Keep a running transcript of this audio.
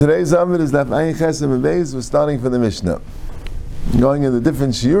Today's amud is Daf Ayin Chesem and Beis. We're starting from the Mishnah, going in the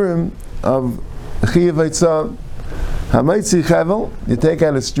different shiurim of Chiyav Eitzah. Hamaitzi Chavel, you take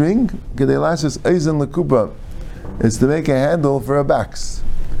out a string. Kedei lashes Eisen Lekupa, it's to make a handle for a box.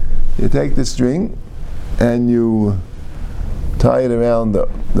 You take the string and you tie it around the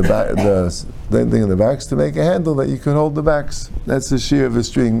thing in the box to make a handle that you could hold the box. That's the shear of a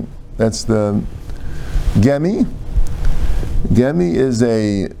string. That's the gemi. Gemi is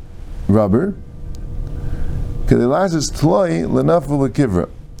a rubber. So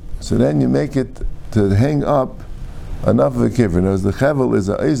then you make it to hang up enough of a kivra. Now, the chevel is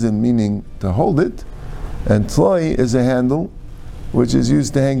a eisen, meaning to hold it, and tloi is a handle, which is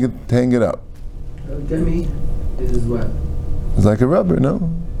used to hang it up. Gemi is what? It's like a rubber,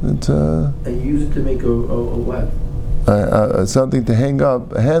 no? It's and you use it to make a what? Something to hang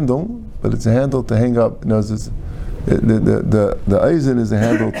up, a handle, but it's a handle to hang up. You know, the eisen is a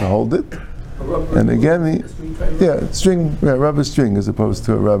handle to hold it, and the gemi, rubber string as opposed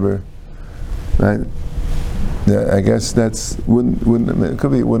to a rubber, right? Yeah, I guess that's it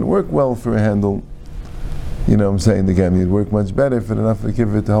wouldn't work well for a handle. You know what I'm saying? The gemi would work much better if it enough to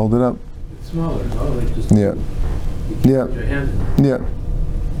give it to hold it up. It's smaller, no? Like just yeah. Your hand. Yeah.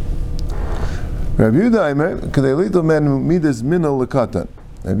 Rabbi Yehuda men midas minol lekatan.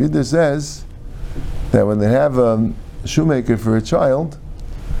 Rabbi Yehuda says that when they have a shoemaker for a child,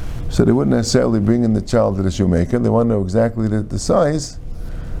 so they wouldn't necessarily bring in the child to the shoemaker. They want to know exactly the size.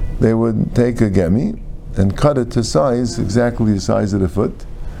 They would take a gemi and cut it to size, exactly the size of the foot.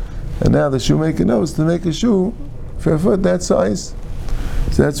 And now the shoemaker knows to make a shoe for a foot that size.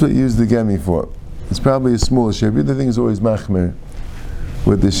 So that's what you use the gemi for. It's probably a smaller shape. The thing is always machmer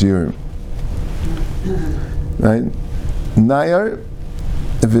with the shiur. Right? Nayar,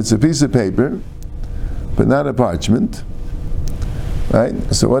 if it's a piece of paper, but not a parchment, right?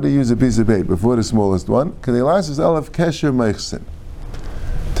 So what do you use a piece of paper for, the smallest one? K'neilas is alef kesher meichsen.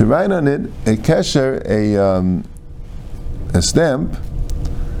 To write on it a kesher, a stamp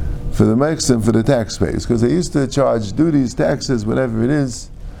for the meichsen, for the taxpayers, because they used to charge duties, taxes, whatever it is,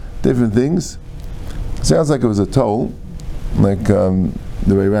 different things. It sounds like it was a toll, like the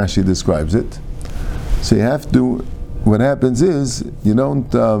way Rashi describes it. So you have to. What happens is you don't.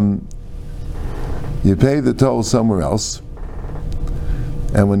 You pay the toll somewhere else,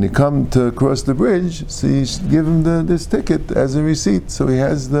 and when you come to cross the bridge, so you give him this ticket as a receipt. So he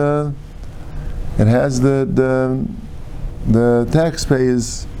has the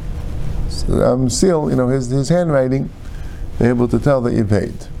taxpayer's seal. You know, his handwriting. They're able to tell that you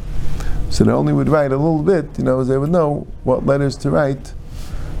paid. So they only would write a little bit. You know, they would know what letters to write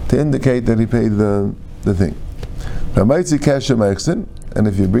to indicate that he paid the thing. And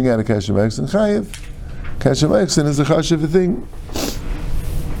if you bring out a kasher meichsen, chayiv. Kasher meichsen is a chashiv thing.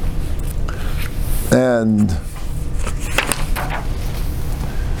 And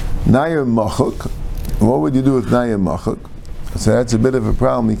nayar machuk, what would you do with nayar machuk? So that's a bit of a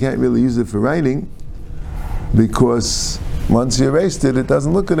problem. You can't really use it for writing because once you erased it, it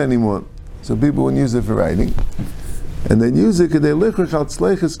doesn't look good anymore. So people wouldn't use it for writing. And then use it because they lichach al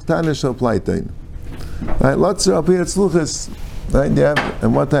tzleiches ktana shel pleitein. Right, lots of up here tzluchas. Right, yeah,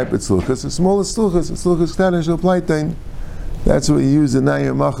 and what type of tzluchas? The smallest tzluchas, tzluchas ktana shel pleitein. That's what you use in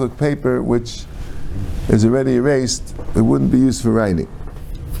nayar machuk paper, which is already erased. It wouldn't be used for writing.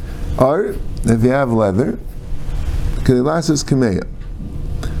 Or if you have leather, kedilasas kameya,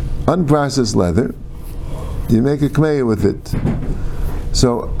 unprocessed leather, you make a kameya with it.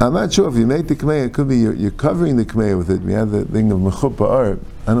 So I'm not sure if you make the kameya, it could be you're covering the kameya with it. We have the thing of mechupa ar.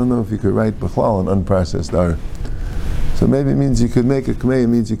 I don't know if you could write b'chlal on unprocessed ar. So maybe it means you could make a kameya,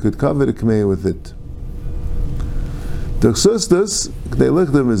 means you could cover the kameya with it. D'chsustus k'dei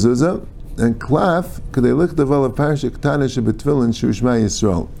lichtav mezuzah, and klaf k'dei lichtav alav parsha ktana shebetfilin shushma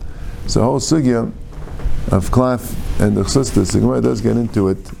Yisrael. So whole sugya of klaf and d'chsustus, the Gemara does get into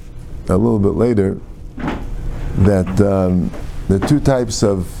it a little bit later, that the two types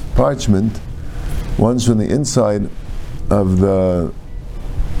of parchment, one's from the inside of the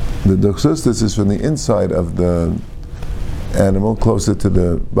d'chsustus is from the inside of the animal, closer to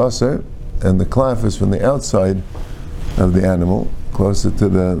the basar, and the klaf is from the outside of the animal, closer to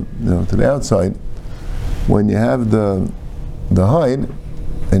the outside. When you have the hide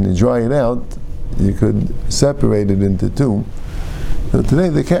and you dry it out, you could separate it into two. So today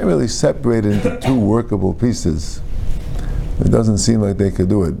they can't really separate it into two workable pieces. It doesn't seem like they could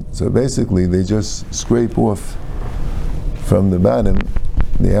do it. So basically they just scrape off from the bottom,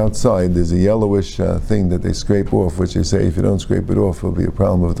 the outside, there's a yellowish thing that they scrape off, which they say if you don't scrape it off, it'll be a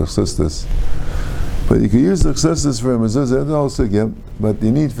problem with the d'chsustus. But you can use the chsustas for a mezuzah, the whole sugya, but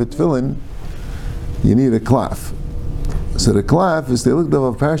you need for tefillin, you need a klaf. So the klaf is the look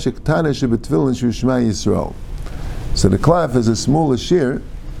of parasha ketana shebetefillin shu Shema Yisrael. So the klaf is a smallest shear,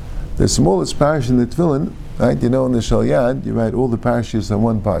 the smallest parish in the tefillin, right? You know, in the shalyad, you write all the parashas on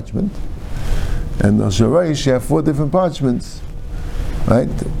one parchment, and the sharayish, you have 4 different parchments, right?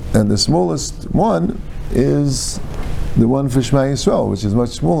 And the smallest one is the one for Shema Yisrael, which is much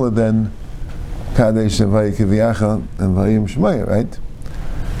smaller than Kadesh and Vayikaviyacha and Vayim Shemaya, right?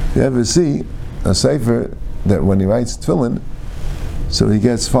 You ever see a sefer that when he writes tefillin, so he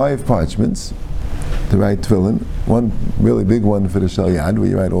gets 5 parchments to write tefillin, one really big one for the shalyad where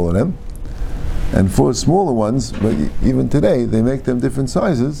you write all of them, and 4 smaller ones, but even today they make them different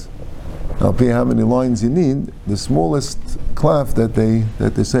sizes. I'll pay how many lines you need. The smallest klaf that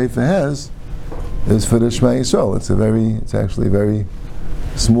the sefer has is for the Shema Yisrael. It's actually a very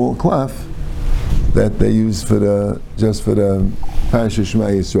small klaf that they use just for the parasha Shema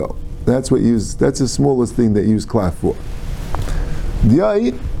Yisrael. That's the smallest thing they use klaf for.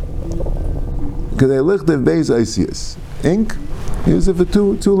 Diai Kadei Lichdev Beis Isius. Ink, use it for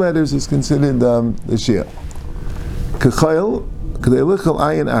two letters is considered the shia. Kachayil, Kadei Lichel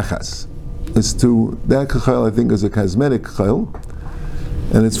Ayin Achas. It's that kachayil I think is a cosmetic kachayil,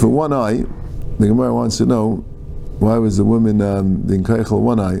 and it's for one eye. The Gemara wants to know why was the woman in kachayil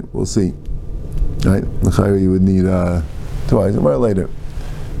one eye. We'll see. Right, the chayil you would need 2 eyes. Gemara later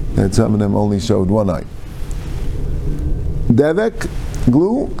that some of them only showed one eye. Devek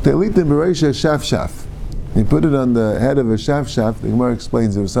glue telitim bereisha shaf. You put it on the head of a shaf. The Gemara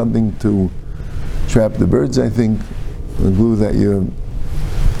explains there was something to trap the birds. I think the glue that you.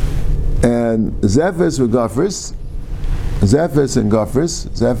 And Zephys with Gophers, Zephys and Gophers,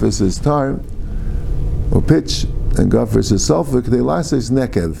 Zephys is tar, or pitch, and Gophers is sulfur, they last is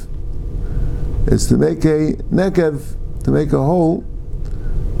nekev. It's to make a nekev, to make a hole.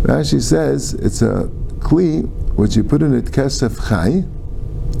 Rashi says it's a kli, which you put in it kesef chai,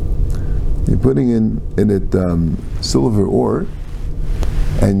 you're putting in it silver ore,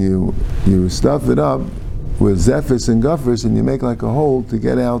 and you stuff it up with Zephys and Gophers, and you make like a hole to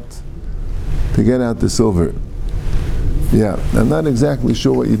get out the silver. Yeah, I'm not exactly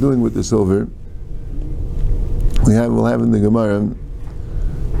sure what you're doing with the silver. We'll have in the Gemara,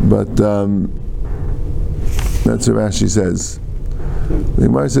 but that's what Rashi says. The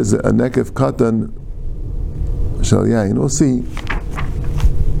Gemara says a nekev katan shal yain. We'll see.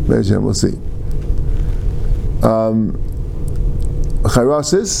 We'll see.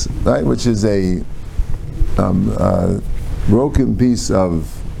 Charasis, right, which is a broken piece of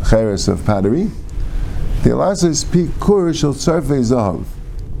cheres of pottery. The alasis pikur shel tzarfei zahav.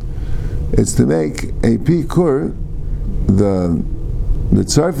 It's to make a pikur. The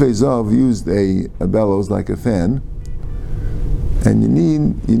tzarfei zahav used a bellows like a fan, and you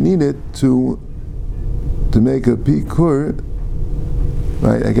need it to make a pikur.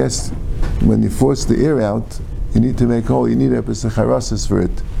 Right, I guess when you force the air out, you need to make hole. You need a pesacharasis for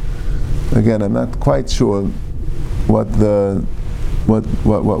it. Again, I'm not quite sure what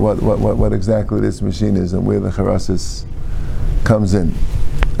exactly this machine is and where the charasis comes in.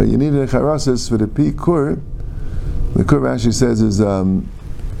 But you need a charasis for the pikur. The kur Rashi says is a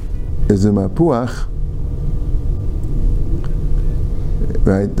mapuach.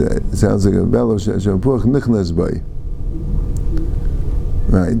 Right, it sounds like a bellow mapuach nichnas bay.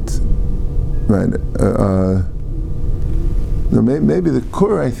 Right. No, maybe the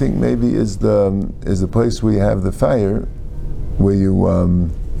kur, I think, maybe is the place where you have the fire, where you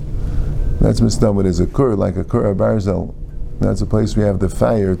that's mistamud as a kur, like a kur barzel. That's a place where you have the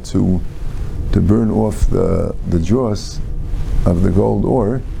fire to burn off the dross of the gold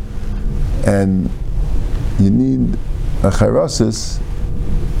ore, and you need a charasis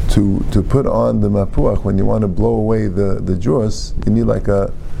to put on the mapuach when you want to blow away the dross. You need like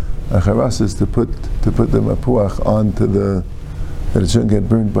a charasis to put the mapuach onto that it shouldn't get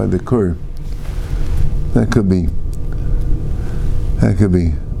burned by the kur. That could be.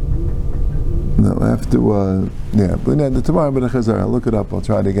 No, I have to. But tomorrow, but I'll look it up. I'll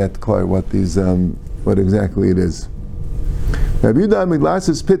try to get clear what exactly it is. Rabbi Yudah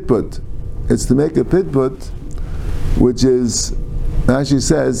Miglasis pitput. It's to make a pitput, which is, Rashi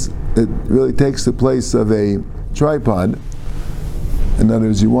says, it really takes the place of a tripod. In other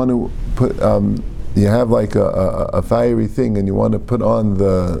words, you want to put, you have like a fiery thing, and you want to put on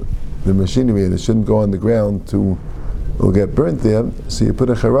the machinery, and it shouldn't go on the ground it'll get burnt there. So you put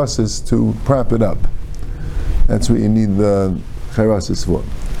a charasis to prop it up. That's what you need the charasis for.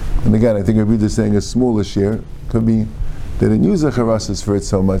 And again, I think Rabbi is saying a smaller share, could be They didn't use the charasas for it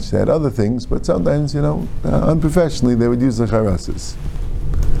so much. They had other things, but sometimes, unprofessionally, they would use the charasas.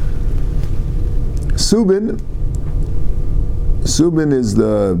 Subin is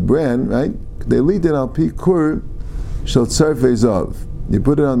the brand, right? They lead it al pikur shel tzarfei zav. You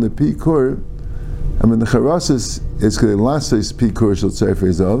put it on the pikur. The charasas is kedelases pikur shel tzarfei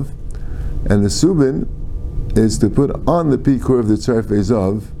zav, and the subin is to put on the pikur of the tzarfei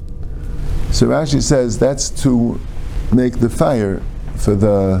zav. So Rashi says that's to make the fire to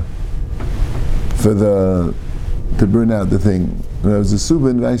burn out the thing. When it was a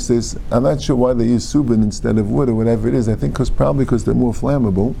subin, Rashi says, I'm not sure why they use subin instead of wood or whatever it is. I think probably because they're more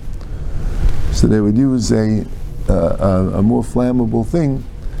flammable. So they would use a more flammable thing.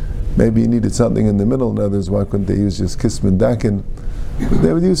 Maybe you needed something in the middle. In others, why couldn't they use just kisman dakin? But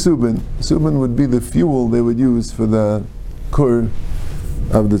they would use subin. Subin would be the fuel they would use for the kur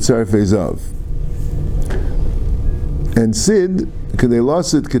of the tzarfei zav. And sid, they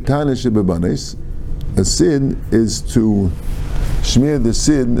lost it ketana shebebanes. A sid is to shmir. The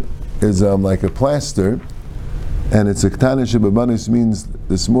sid is like a plaster, and it's a ketana shebebanes means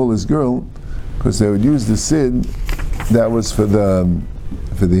the smallest girl, because they would use the sid. That was for the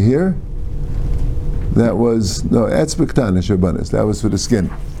hair. That was etz ketana shebebanes. That was for the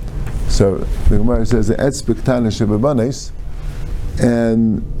skin. So the Gemara says the etz ketana shebebanes.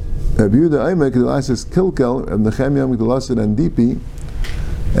 And Rabbi Yehuda Aimek says kilkel and Nechemia Gdalasid and Dipi,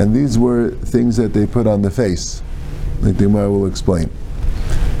 and these were things that they put on the face, like the Gemara will explain.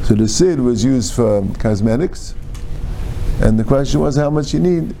 So the sid was used for cosmetics, and the question was how much you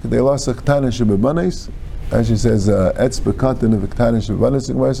need. They lost a ktana shebebanes, as she says etz bekatan of a ktana shebebanes.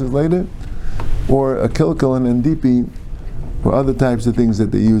 The Gemara says later, or a kilkel and Dipi, or other types of things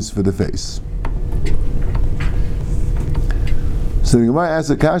that they use for the face. So the Gemara asks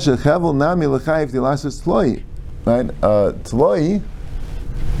a kasha, Chavel nami l'chayiv tilasas tloi, right? Tloi,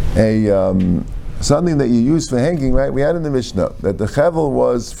 something that you use for hanging, right? We had in the Mishnah that the chavel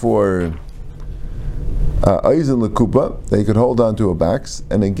was for oizen l'kupa, that you could hold on to a box,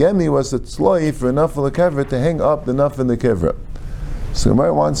 and a gemi was a tloi for enough of the kevra to hang up the enough in the kevra. So the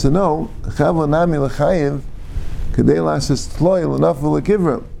Gemara wants to know, Chavel nami l'chayiv kedei lasas tloi l'enough of the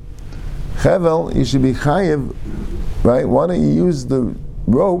kevra. Chavel, you should be chayiv. Right? Why don't you use the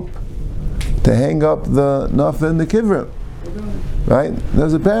rope to hang up the naf and the kivra? Right?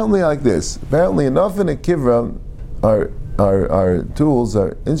 There's apparently like this. Apparently, a naf and a kivra are tools,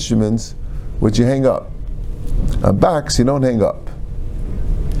 are instruments which you hang up. A box you don't hang up.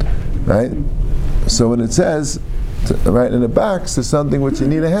 Right? So when it says, right, in a box there's something which you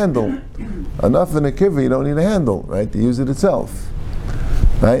need a handle. A naf and a kivra you don't need a handle, right? To use it itself.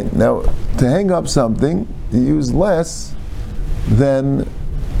 Right? Now, to hang up something, you use less than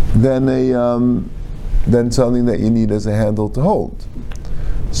something that you need as a handle to hold.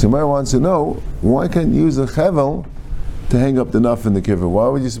 So Gemara wants to know, why can't you use a chevel to hang up the naf in the kiver? Why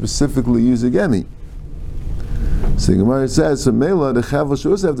would you specifically use a gemi? So Gemara says, so Mela, the chevel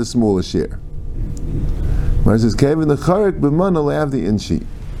should also have the smallest share. Gemara says, Kevin the charik b'mana have the inchi.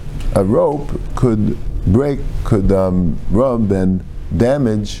 A rope could break, could rub and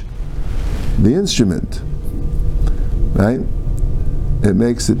damage the instrument, right? It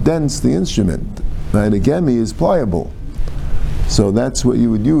makes it dense, the instrument, right? A gemi is pliable, so that's what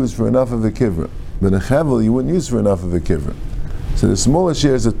you would use for enough of a kivra. But a chevel you wouldn't use for enough of a kivra. So the smallest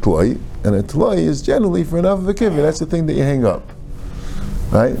share is a tloi, and a tloi is generally for enough of a kivra. That's the thing that you hang up,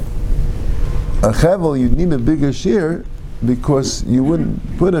 right? A chevel you'd need a bigger share, because you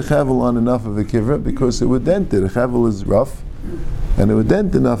wouldn't put a chevel on enough of a kivra, because it would dent it. A chevel is rough, and it would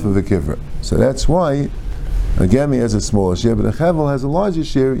dent enough of a kivra. So that's why a gemi has a smaller share, but a chevel has a larger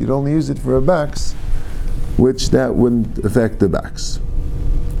share. You'd only use it for a box, which that wouldn't affect the box.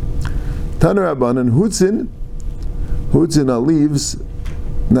 Taner Rabbanan hutzin. Hutzin are leaves,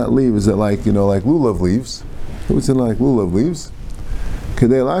 not leaves that like lulav leaves. Hutzin like lulav leaves.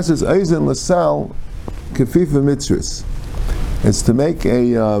 Kedei lasas eisen lasal kefifa mitzris. It's to make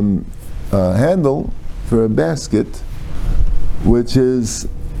a handle for a basket, which is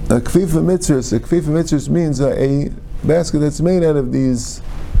a kfifa mitzvahs. A kfifa mitzvahs means a basket that's made out of these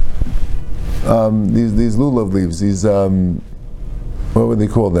lulav leaves. These what would they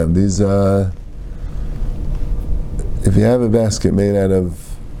call them? These if you have a basket made out of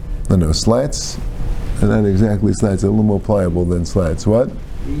slats, and not exactly slats, a little more pliable than slats. What?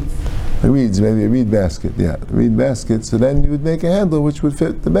 Reeds, maybe a reed basket. Yeah, a reed basket. So then you would make a handle which would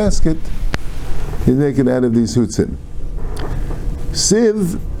fit the basket. You'd make it out of these hutzin.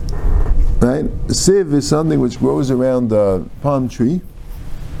 Sieve, right? Sieve is something which grows around the palm tree.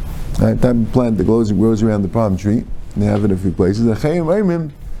 Right, type of plant that grows around the palm tree. They have it in a few places.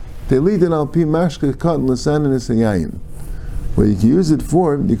 What you can use it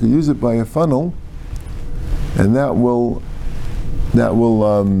for, you can use it by a funnel, and that will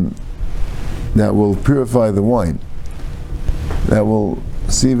purify the wine. That will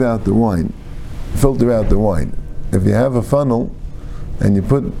sieve out the wine, filter out the wine. If you have a funnel and you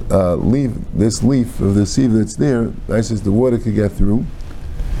put this leaf of the sieve that's there, that's just the water could get through,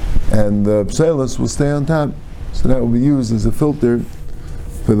 and the psalus will stay on top. So that will be used as a filter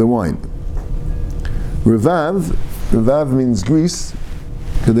for the wine. Revav means grease.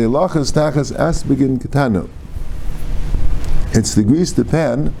 It's to grease the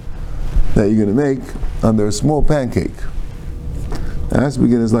pan that you're going to make under a small pancake.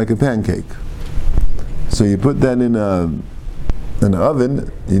 Asbegin is like a pancake. So you put that in an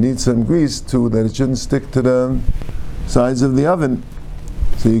oven. You need some grease too, that it shouldn't stick to the sides of the oven.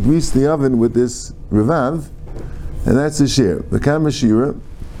 So you grease the oven with this revav, and that's the shear. The kamashira.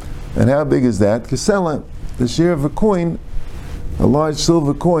 And how big is that? Kesela, the shear of a coin, a large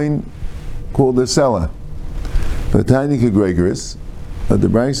silver coin called a sela. The tiny kegregoris, but the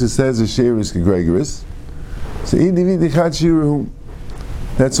Brisa says the shear is kegregoris. So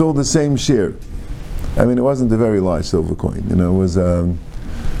that's all the same shear. I mean, it wasn't a very large silver coin. It was, I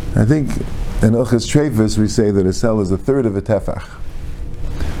think, in Ilchas Treifus we say that a sela is a third of a tefach.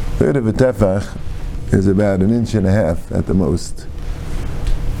 Third of a tefach is about 1.5 inches at the most,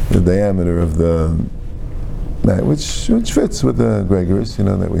 the diameter of the, which fits with the Gregoris,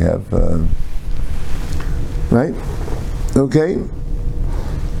 that we have, right? Okay.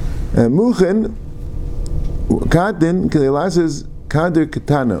 And Muchen, Katin, Kelelas is Kader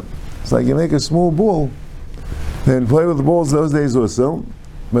Katana. It's like you make a small ball. They would play with the balls those days also,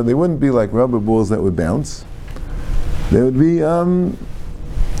 but they wouldn't be like rubber balls that would bounce. They would be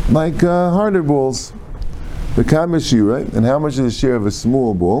like harder balls. The kamashira, right? And how much is the share of a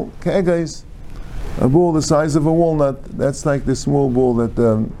small ball? Okay, guys, a ball the size of a walnut. That's like the small ball that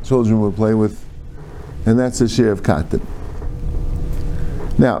children would play with, and that's a share of katan.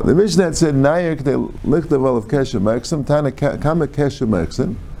 Now, the Mishnah said, "Nayak de lichtaval of kesha meksim tana kama kesha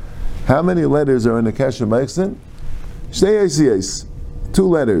meksim." How many letters are in the kesha meksim? Shtei esiyes, 2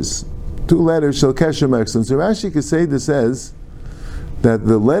 letters. 2 letters shall kesha meksim. So Rashi Keseda says that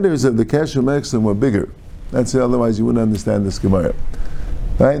the letters of the kesha meksim were bigger. That's it, otherwise you wouldn't understand this Gemara.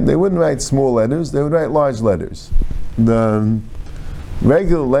 Right? They wouldn't write small letters, they would write large letters. The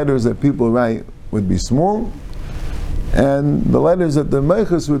regular letters that people write would be small, and the letters that the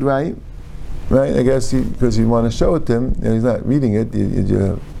Meichus would write, right, I guess because you want to show it to him, and he's not reading it,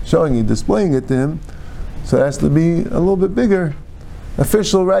 you're displaying it to him, so it has to be a little bit bigger.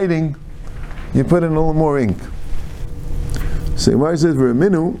 Official writing, you put in a little more ink. So Gemara says,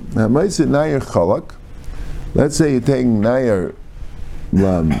 "V'raminu ha'maitzit nayar chalak." Let's say you're taking nayar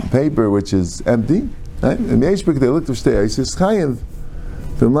paper which is empty, right? And Yeshbek they looked to stay. He says chayev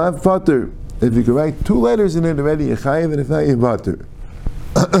from lav pater. If you could write 2 letters in it already, you're chayev, and if not, you're pater.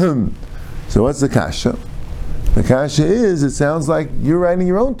 So what's the kasha? The kasha is, it sounds like you're writing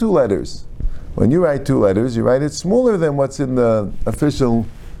your own 2 letters. When you write 2 letters, you write it smaller than what's in the official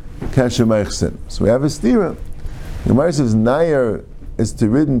kasha meichsin. So we have a stira. The Gemara says nayar is to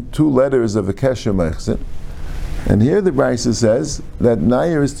written 2 letters of a kesher mechsin, and here the Brisa says that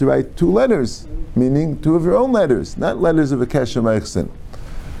nayar is to write 2 letters, meaning 2 of your own letters, not letters of a kesher mechsin.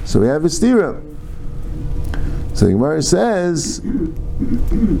 So we have a stira. So the Gemara says,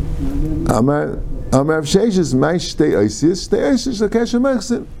 Amar Avsheshes Maish Shtei Oisius Shtei Oisius Kesher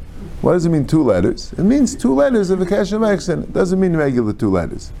mechsin. What does it mean 2 letters? It means 2 letters of a kesher mechsin. It doesn't mean regular 2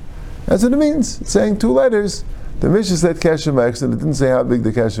 letters. That's what it means. It's saying 2 letters. The Mishnah said kesher mechsin. It didn't say how big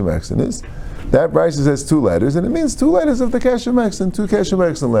the kesher mechsin is. That Brisa says 2 letters, and it means 2 letters of the kesher mechsin, 2 kesher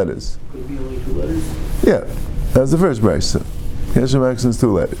mechsin letters. Could it be only 2 letters? Yeah, that's the first Brisa. Kesher mechsin is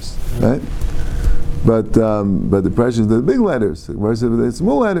 2 letters, right? But the pressure is the big letters. The Brisa said it's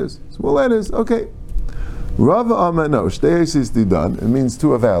small letters. Small letters, okay. Rava Amar no Shtei Oisius Didan. It means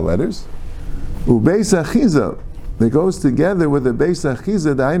 2 of our letters. Ubeis achiza. It goes together with the beis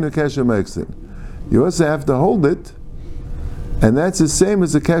achiza dainu kesher mechsin. You also have to hold it, and that's the same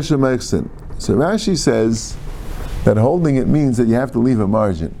as the kesher mechsin. So Rashi says that holding it means that you have to leave a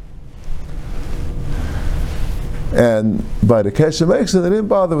margin. And by the kesher mechsin, they didn't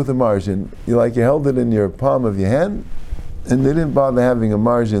bother with the margin. You held it in your palm of your hand, and they didn't bother having a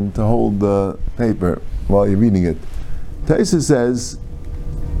margin to hold the paper while you're reading it. Taisa says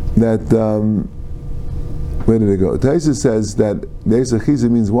that, where did it go? Taisa says that beis achiza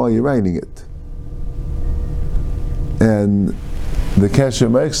means while you're writing it. And the kesher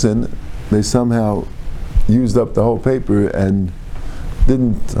mechsin, they somehow used up the whole paper and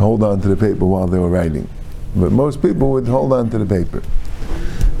didn't hold on to the paper while they were writing. But most people would hold on to the paper.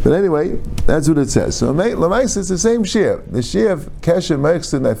 But anyway, that's what it says. So Lamais is the same shear. The shear of Kesher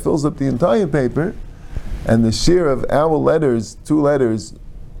Mechsin that fills up the entire paper, and the shear of our letters, 2 letters,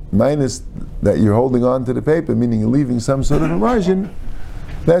 minus that you're holding on to the paper, meaning you're leaving some sort of a margin,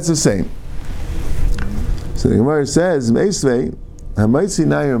 that's the same. So the Gemara says, Meisvei, Hamaitzi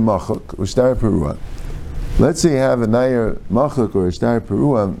Nair Machuk, or Shtar Perua. Let's say you have a Nair Machuk or a Shtar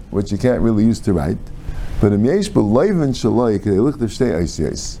Perua, which you can't really use to write. But if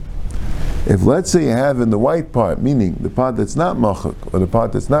let's say you have in the white part, meaning the part that's not machuk, or the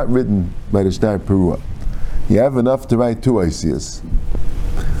part that's not written by the shtar perua, you have enough to write 2 ICS.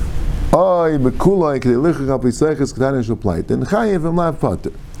 Or if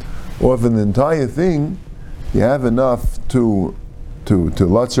in the entire thing you have enough to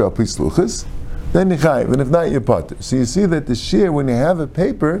latzer al pisluchas, then you chayiv, and if not, you're potter. So you see that the shear, when you have a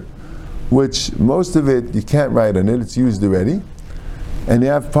paper, which most of it you can't write on it, it's used already, and you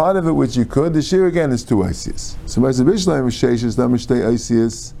have part of it which you could, the shear again is 2 ICS. So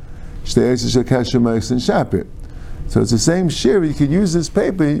so it's the same shear. You could use this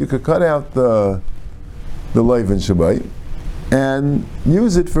paper, you could cut out the Leiv and Shabbai and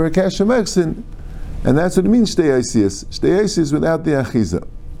use it for a kasher mechsin, and that's what it means, shtei ICS. Shtei ICS without the achiza.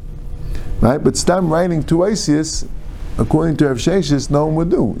 Right? But stam writing 2 ICS, according to Rav Sheshis, no one would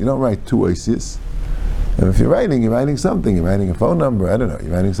do. You don't write 2 ICS. And if you're writing something. You're writing a phone number, I don't know,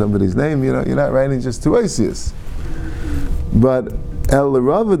 you're writing somebody's name, you're not writing just 2 ICS. But El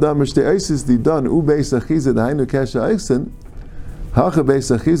Rav Adam Shtei ICS di done u beis achiza dahainu kasher mechsin hacha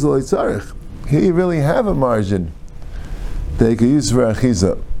beis achiza lo yitzarech. Here you really have a margin that you can use for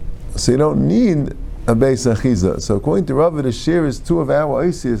achiza. So you don't need a beis achiza. So according to Rabbi, the shear is 2 of our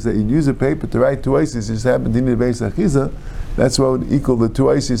ICS, that you'd use a paper to write 2 ICS, you just happen to need a beis achiza. That's what would equal the 2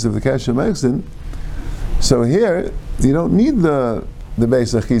 ICS of the kasher mechsin. So here, you don't need the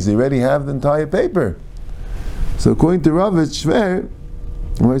beis achiza, you already have the entire paper. So according to Rabbi, it's shver,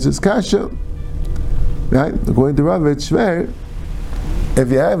 where it says kasher, right? According to Rabbi, it's shver. If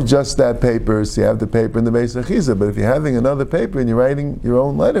you have just that paper, so you have the paper in the beis achiza, but if you're having another paper and you're writing your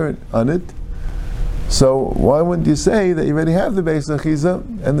own letter on it, so why wouldn't you say that you already have the beis achiza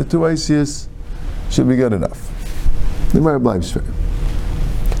and the 2 ICS should be good enough? The Gemara bleibt fair.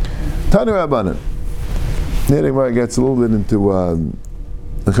 Tanu Rabbanan. Here the Gemara gets a little bit into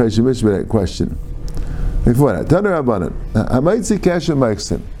the Chayshim Mishberet question. Before that, Tanu Rabbanan. Hamaitzi kasher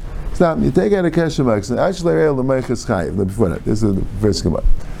mechsin. Stop. You take out a kasher mechsin. Actually, before that, this is the first Gemara.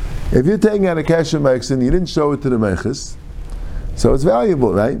 If you're taking out a kasher mechsin, you didn't show it to the mechis, so it's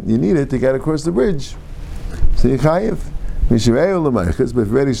valuable, right? You need it to get across the bridge. So you chayiv. But if you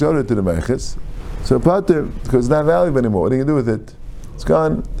already showed it to the mechis, so pater, because it's not valuable anymore. What are you going to do with it? It's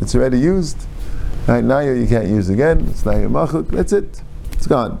gone. It's already used. Right now you can't use it again. It's not your machuk. That's it. It's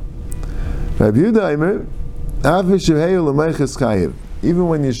gone. Even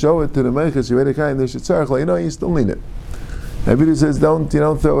when you show it to the mechis, you already chayiv. They should tzarech. You know, you still need it. Rabbi says, don't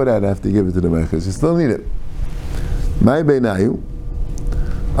throw it out after you give it to the mechis. You still need it. My beinayu,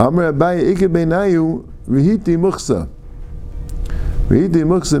 Amr Abaye Ike beinayu Rihiti Muchsa. Rihiti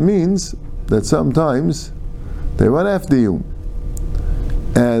Muchsa means that sometimes they run after you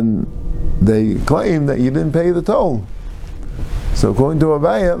and they claim that you didn't pay the toll. So according to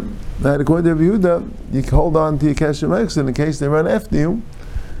Abaye, and according to Rabbi Yehuda, you hold on to your kasher mechsin in case they run after you.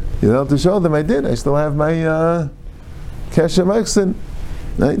 You don't have to show them, I did. I still have my kasher mechsin,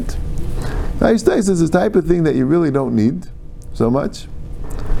 right? Nice days is the type of thing that you really don't need so much.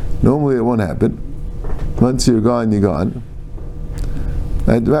 Normally it won't happen. Once you're gone, you're gone.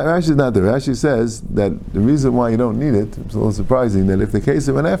 Rashi is not there. Rashi says that the reason why you don't need it, it's a little surprising, that if the case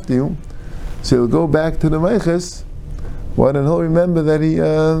went after you, so he'll go back to the meiches, well, then he'll remember that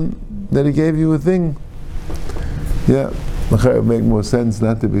he gave you a thing. Yeah, it would make more sense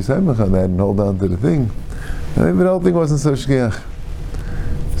not to be samech on that and hold on to the thing. Maybe the whole thing wasn't so shkiach.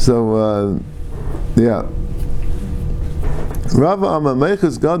 So, yeah. Rava Amma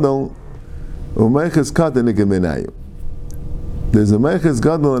Meiches Gadol Umeiches Katan Ikeminayu. There's a Meiches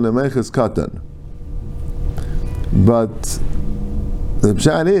Gadol and a Meiches Katan. But the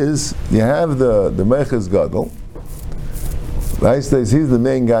pshat is, you have the Meiches Gadol. Right? So he's the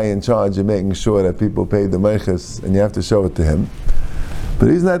main guy in charge of making sure that people pay the Meiches, and you have to show it to him. But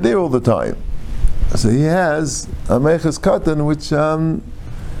he's not there all the time. So he has a Meiches Katan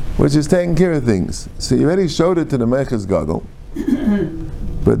which is taking care of things. So you already showed it to the Meiches Gadol.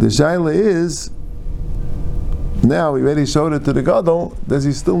 But the shaila is, now we already showed it to the Gadol, does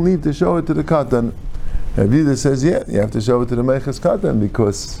he still need to show it to the Katan? Rabbi Yehuda says, yeah, you have to show it to the Meiches Katan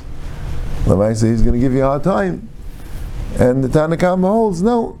because Lamaisa he's going to give you a hard time. And the Tanna Kama holds,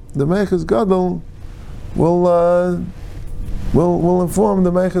 no, the Meiches Gadol will inform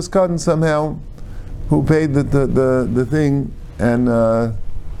the Meiches Katan somehow who paid the thing and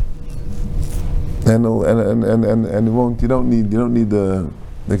you don't need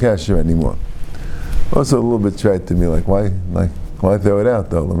the cashier anymore. Also a little bit tried to me, like why throw it out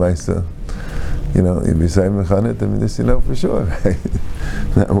though? Lamaisa, if you say mechanit, I mean this for sure, right?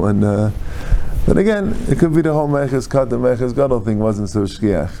 That one. But again, it could be the whole Meiches Gadol thing wasn't so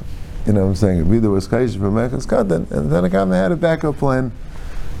shkiach. You know what I'm saying? If either was chayyish for Meiches Katan, and then I had a backup plan,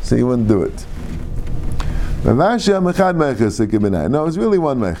 so you wouldn't do it. No, it's really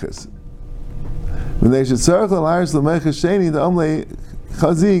one Meiches. When they should circle Irish Lemeiches Sheni, the Omle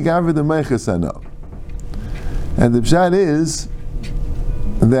Chazi Gavir the Meiches Ano. And the pshat is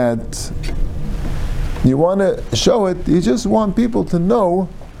that you want to show it, you just want people to know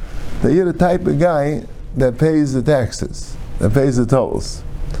that you're the type of guy that pays the taxes, that pays the tolls.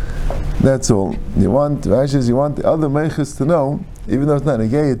 That's all. You want the other meiches to know, even though it's not a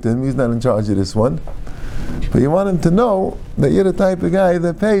gay to him, he's not in charge of this one, but you want him to know that you're the type of guy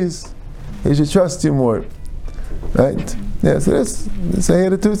that pays. He should trust you more. Right? Yeah, so it's a here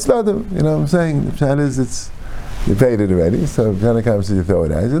to tzladim. You know what I'm saying? The pshat is you paid it already, so Tanna Kama says you throw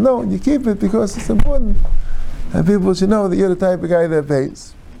it out. He said, no, you keep it because it's important. And people should know that you're the type of guy that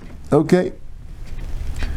pays. Okay.